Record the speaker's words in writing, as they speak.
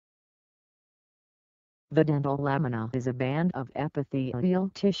The dental lamina is a band of epithelial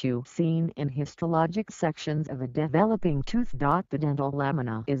tissue seen in histologic sections of a developing tooth. The dental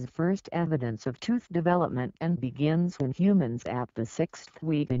lamina is first evidence of tooth development and begins in humans at the 6th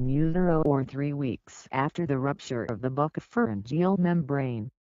week in utero or 3 weeks after the rupture of the buccopharyngeal membrane.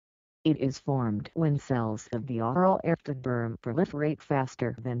 It is formed when cells of the oral ectoderm proliferate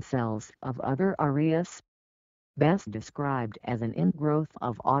faster than cells of other areas. Best described as an ingrowth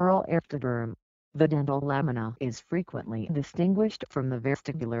of oral ectoderm, the dental lamina is frequently distinguished from the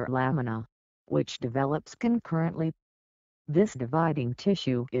vestibular lamina, which develops concurrently. This dividing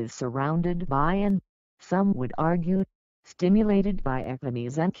tissue is surrounded by and, some would argue, stimulated by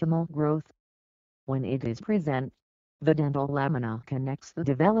ectomesenchymal growth. When it is present, the dental lamina connects the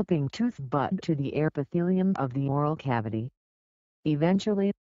developing tooth bud to the epithelium of the oral cavity.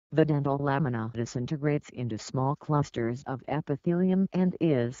 Eventually, the dental lamina disintegrates into small clusters of epithelium and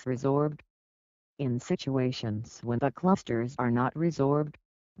is resorbed. In situations when the clusters are not resorbed,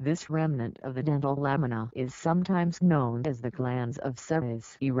 this remnant of the dental lamina is sometimes known as the glands of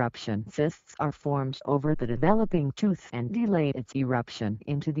cysts. Eruption cysts are formed over the developing tooth and delay its eruption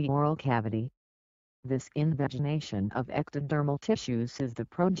into the oral cavity. This invagination of ectodermal tissues is the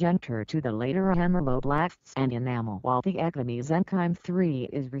progenitor to the later ameloblasts and enamel, while the ectomesenchyme 3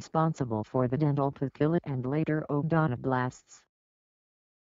 is responsible for the dental papilla and later odontoblasts.